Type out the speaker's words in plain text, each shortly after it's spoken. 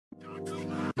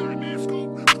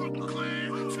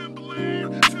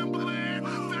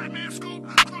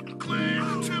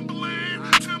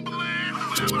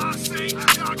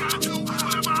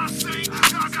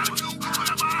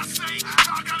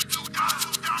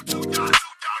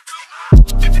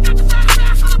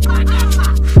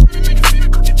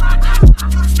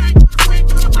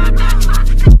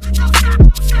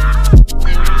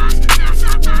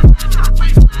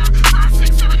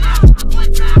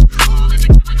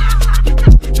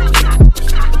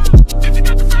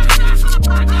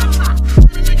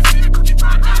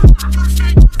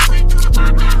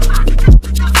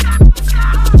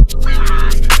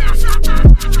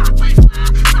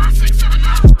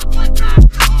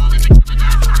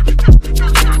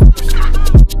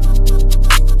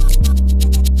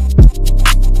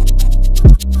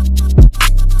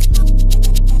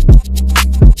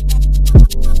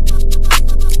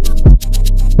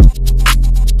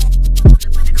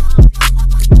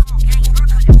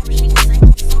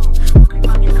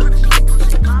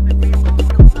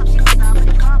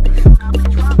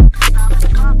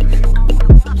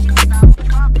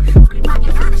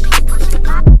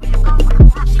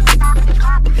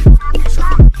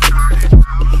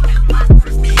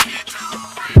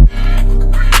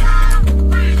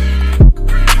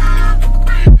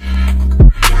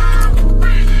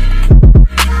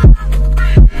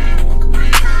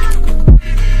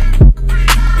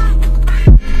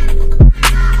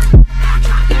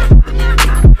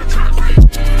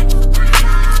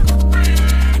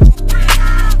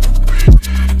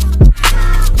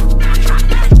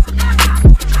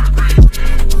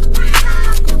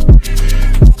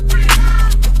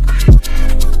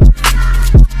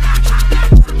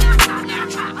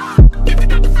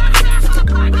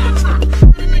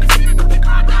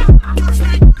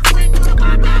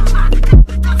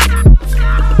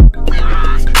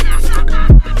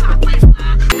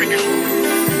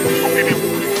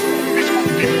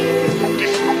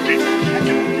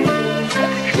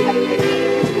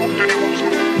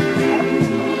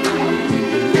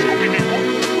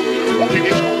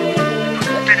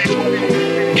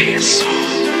eso.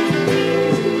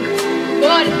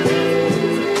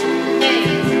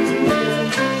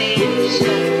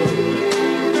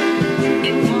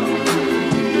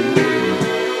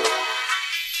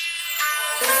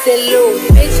 That little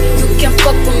bitch, you can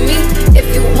fuck with me if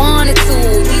you wanted to.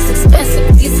 These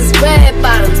expensive, these is red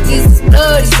bottoms, these is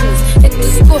bloody shoes. Hit the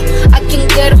school, I can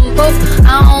get them both,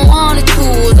 I don't wanna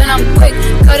choose. And I'm quick,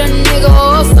 cut a nigga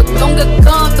off, so don't get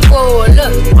comfortable.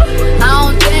 Look, I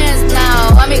don't dance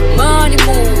now, I make money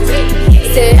move.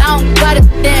 Say I don't gotta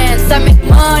dance, I make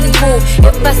money move.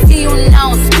 If I see you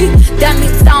now speak, that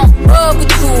means I don't rub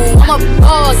with you. I'm a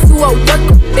boss, you a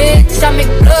worker, bitch, I make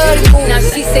bloody move. Now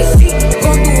she say she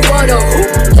gon' do what or who?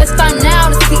 Let's find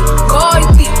out and see. Cardi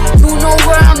B, you know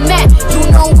where I'm at, you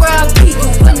know where I be. You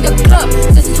in the club,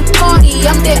 just to party,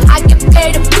 I'm there, I get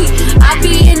paid to be. I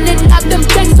be in and out them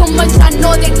things so much, I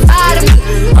know they tired of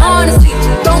me. Honestly,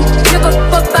 don't give a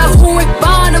fuck about who ain't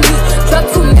fond of me. Drop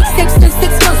 2 mixtapes in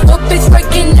 6 months, no bitch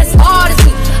working as hard as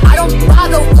me. I don't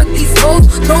bother with these hoes,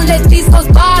 don't let these hoes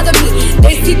bother me.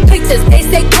 They see pictures, they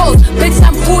say clothes, bitch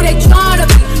I'm who they tryna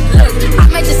be. Look, I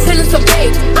might just chill in some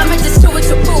babe, I might just chill with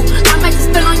your boo, I might just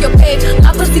spill on your babe.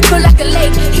 My pussy feel like a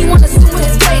lake, he wanna swim with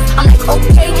his face. I'm like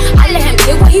okay, I let him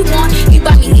get what he want. He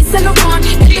buy me East and Laurent,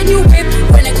 and then you whip.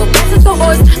 When it go back to the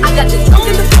horse, I got the trunk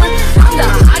in the front. I'm the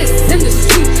hottest in the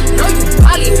street, know you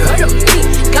probably heard of me.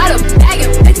 Got a bag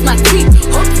and fix my teeth,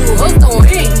 hope you hoes don't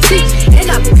ain't cheap. And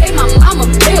I pay my mama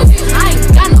bills, I ain't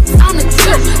got no time to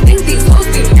chill. Think these hoes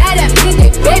be mad at me,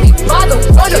 they baby father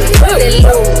wanna kill. That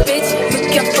little bitch, you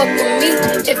can fuck with me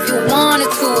if you wanted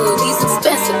to. These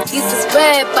expensive, these is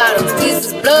red bottoms,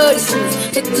 these is bloody shoes.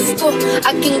 Hit the school,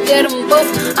 I can get them both,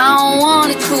 I don't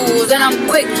wanna choose. And I'm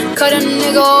quick, cut a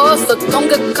nigga off, so don't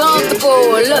get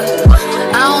comfortable. Look,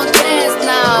 I don't dance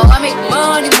now, I make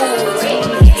money move.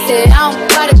 Say I don't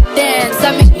gotta dance,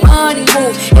 I make money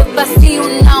move. If I see you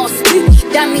now speak,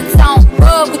 that means I don't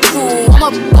rub with you. I'm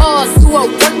a boss, you a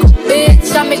worker,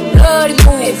 bitch, I make bloody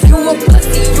move. If you a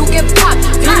pussy, you get popped.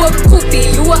 You a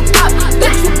poopy, you a op.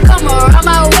 Bet you come around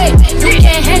my way, you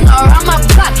can't hang around my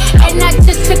block. And I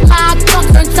just check my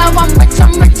account, turns out I'm rich,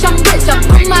 I'm rich, I'm rich. I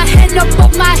put my hand up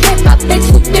on my hip, I bet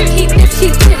you dip, he dip, she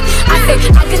dip. I say,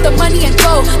 I get the money and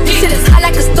go, this shit is hot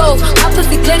like a stove. My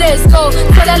pussy glitter is gold,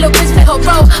 tell that little bitch like her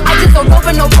bro. I just don't roll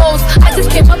with no rolls, I just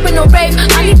came up in a rave.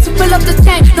 I need to fill up the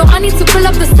tank, no I need to fill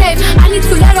up the safe. I need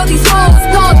to let all these hoes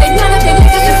know they none of them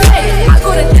niggas is fake. I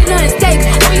go to dinner and steak,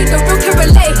 only the real can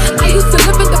relate. I used to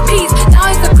live in the peace,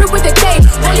 now it's the crib with the day.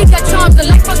 Only got charms and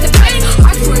like fuck the face.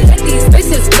 Hard to let these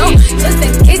bitches know, just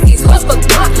in case these hoes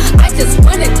forgot. I just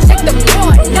wanna check them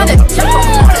more, another check for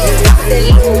more. That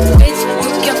little bitch,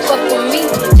 you can fuck with me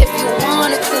if you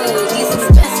wanted to. These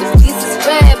expensive, these is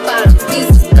red bottoms, these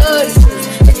is bloody shoes.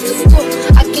 Hit the school,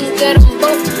 I can get them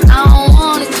both, I don't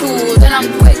wanna choose. And I'm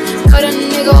quick, cut a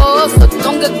nigga off, so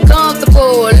don't get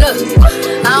comfortable. Look,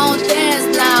 I don't dance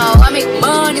now, I make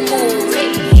money move.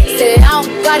 Say I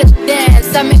don't gotta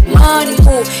dance, I make money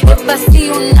move. If I see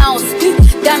you now speak,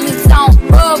 that means I don't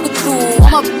rub with you.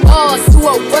 I'm a boss, you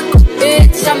a worker,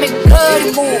 bitch, I make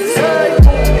bloody moves.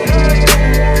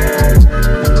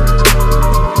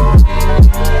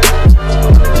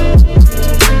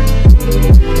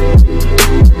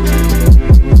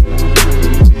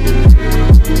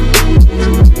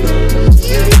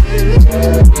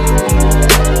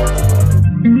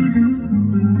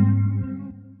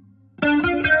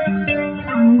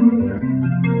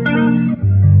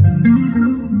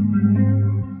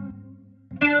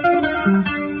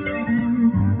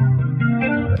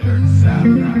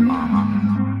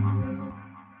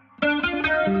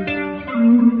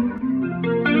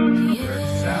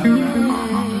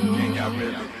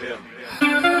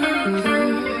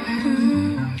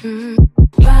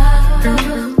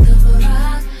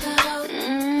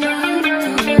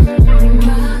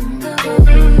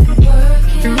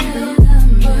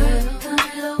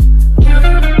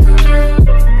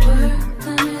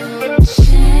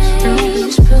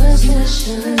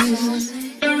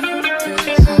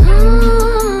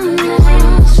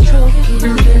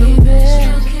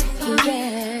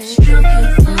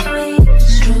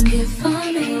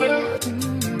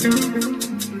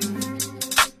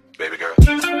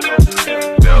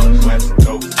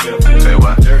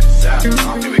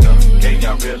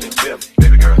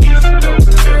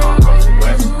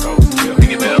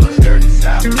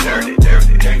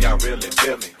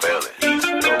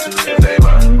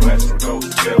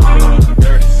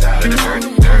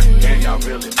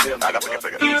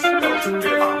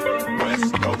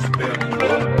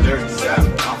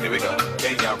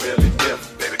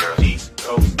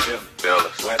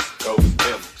 West Coast,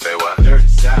 say what? Dirty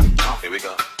South, here we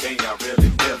go. Can y'all really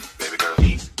feel me?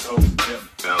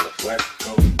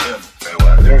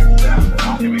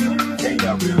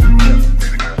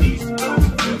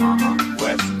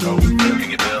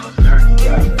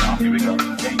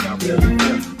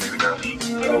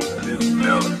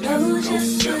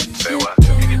 Say what?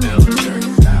 Can you tell them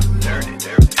dirty,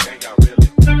 dirty? Ain't got really.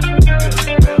 Can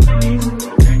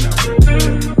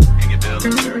you tell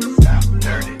them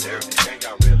dirty, dirty, dirty? Ain't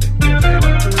got really. Say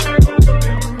what?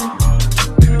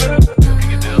 Can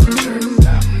you tell them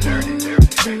dirty, dirty, dirty?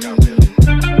 Ain't got really.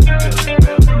 Can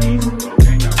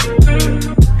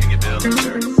you tell them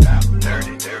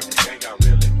dirty, dirty, dirty? Ain't got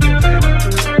really.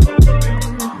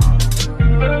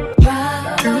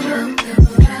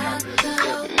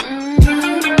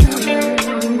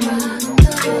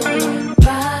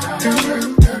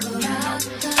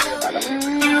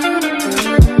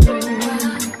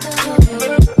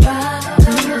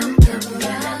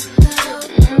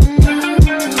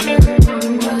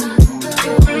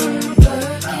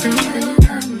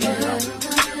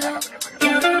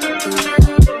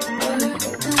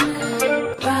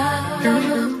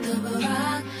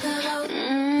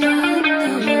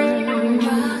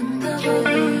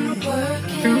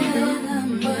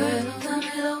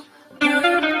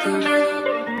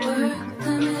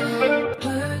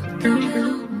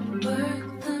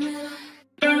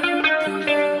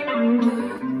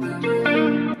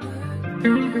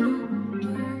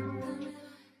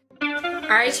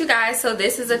 Alright you guys, so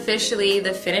this is officially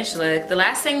the finished look. The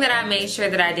last thing that I made sure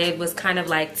that I did was kind of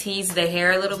like tease the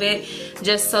hair a little bit,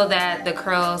 just so that the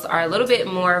curls are a little bit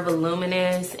more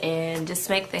voluminous and just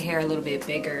make the hair a little bit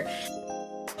bigger.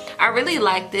 I really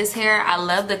like this hair. I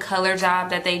love the color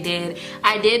job that they did.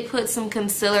 I did put some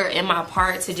concealer in my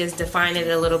part to just define it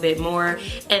a little bit more,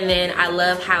 and then I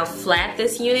love how flat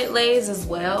this unit lays as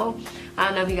well. I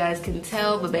don't know if you guys can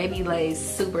tell, but baby lays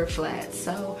super flat.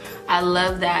 So I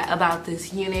love that about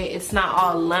this unit. It's not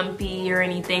all lumpy or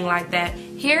anything like that.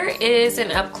 Here is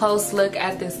an up close look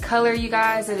at this color, you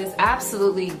guys. It is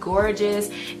absolutely gorgeous.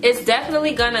 It's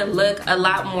definitely gonna look a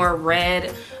lot more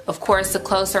red. Of course, the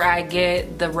closer I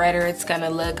get, the redder it's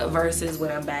gonna look versus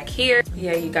when I'm back here.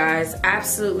 Yeah, you guys,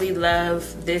 absolutely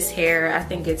love this hair. I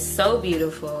think it's so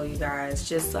beautiful, you guys.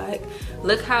 Just like,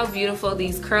 look how beautiful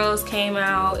these curls came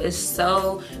out. It's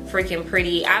so freaking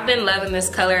pretty. I've been loving this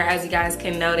color, as you guys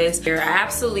can notice. I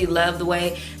absolutely love the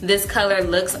way this color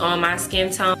looks on my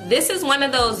skin tone. This is one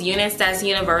of those units that's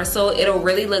universal. It'll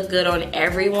really look good on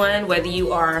everyone, whether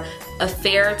you are a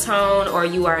fair tone or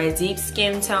you are a deep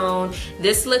skin tone.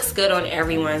 This looks good on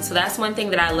everyone. So that's one thing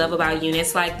that I love about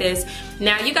units like this.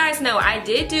 Now, you guys know I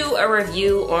did do a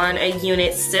review on a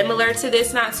unit similar to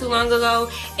this not too long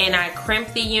ago, and I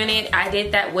crimped the unit. I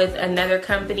did that with another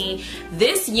company.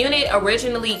 This unit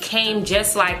originally came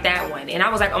just like that one, and I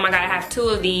was like, oh my god, I have two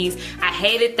of these. I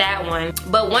hated that one.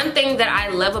 But one thing that I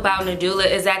love about Nadula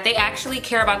is that they actually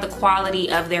care about the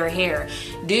quality of their hair.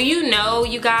 Do you know,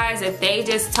 you guys, if they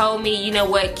just told me, you know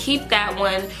what, keep that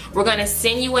one, we're gonna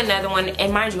send you another one,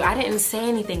 and mind you, I didn't say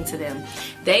anything to them.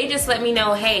 They just let me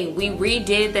know, hey, we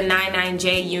redid the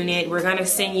 99J unit, we're gonna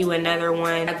send you another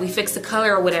one, like we fixed the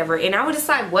color or whatever. And I was just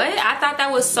like, what? I thought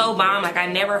that was so bomb. Like, I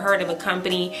never heard of a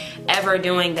company ever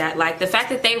doing that. Like, the fact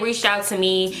that they reached out to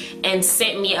me and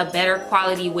sent me a better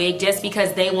quality wig just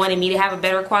because they wanted me to have a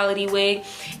better quality wig,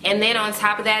 and then on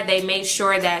top of that, they made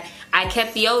sure that I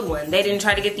kept the old one. They didn't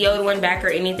try to get the old one back or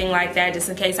anything like that, just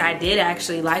in case I did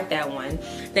actually like that one.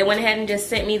 They went ahead and just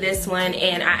sent me this one,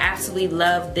 and I absolutely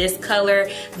love this color.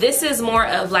 This is more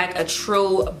of like a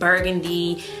true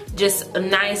burgundy, just a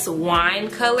nice wine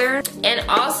color. And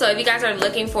also, if you guys are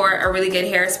looking for a really good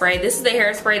hairspray, this is the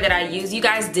hairspray that I use. You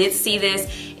guys did see this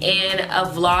in a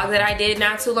vlog that I did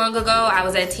not too long ago. I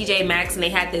was at TJ Maxx and they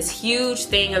had this huge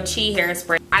thing of Chi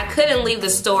hairspray. I couldn't leave the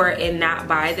store and not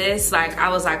buy this. Like, I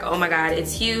was like, oh my god,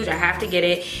 it's huge, I have to get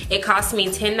it. It cost me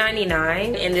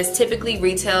 $10.99, and this typically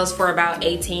retails for about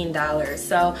 $18.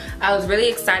 So I was really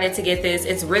excited to get this.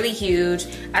 It's really huge.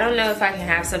 I don't know if I can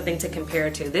have something to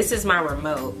compare to. This is my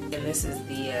remote, and this is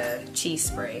the Chi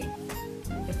spray,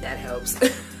 if that helps.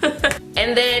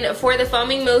 And then for the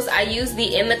foaming mousse, I use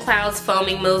the In the Clouds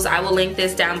foaming mousse. I will link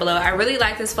this down below. I really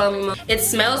like this foaming mousse. It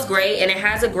smells great and it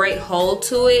has a great hold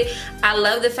to it. I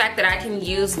love the fact that I can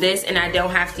use this and I don't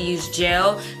have to use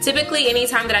gel. Typically,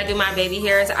 anytime that I do my baby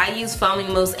hairs, I use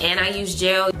foaming mousse and I use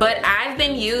gel. But I've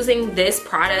been using this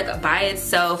product by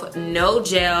itself, no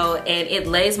gel, and it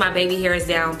lays my baby hairs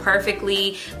down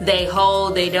perfectly. They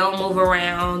hold, they don't move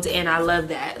around, and I love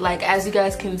that. Like, as you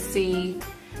guys can see,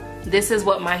 this is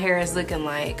what my hair is looking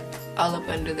like all up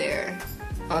under there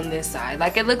on this side.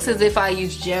 Like, it looks as if I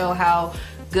use gel, how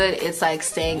good it's like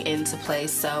staying into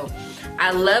place. So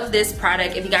I love this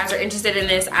product. If you guys are interested in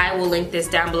this, I will link this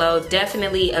down below.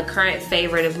 Definitely a current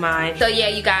favorite of mine. So yeah,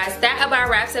 you guys, that about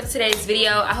wraps up today's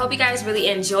video. I hope you guys really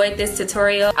enjoyed this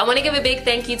tutorial. I want to give a big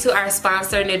thank you to our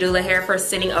sponsor, Nadula Hair, for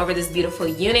sending over this beautiful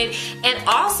unit, and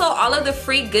also all of the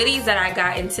free goodies that I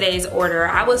got in today's order.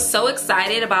 I was so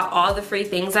excited about all the free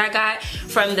things I got,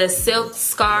 from the silk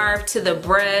scarf to the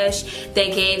brush.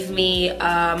 They gave me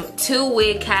 2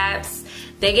 wig caps.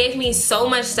 They gave me so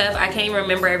much stuff, I can't even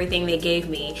remember everything they gave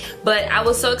me. But I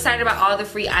was so excited about all the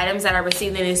free items that I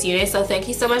received in this unit, so thank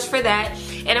you so much for that.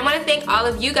 And I want to thank all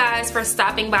of you guys for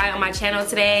stopping by on my channel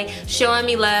today, showing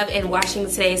me love and watching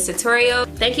today's tutorial.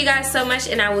 Thank you guys so much,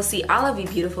 and I will see all of you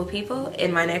beautiful people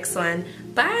in my next one.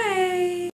 Bye!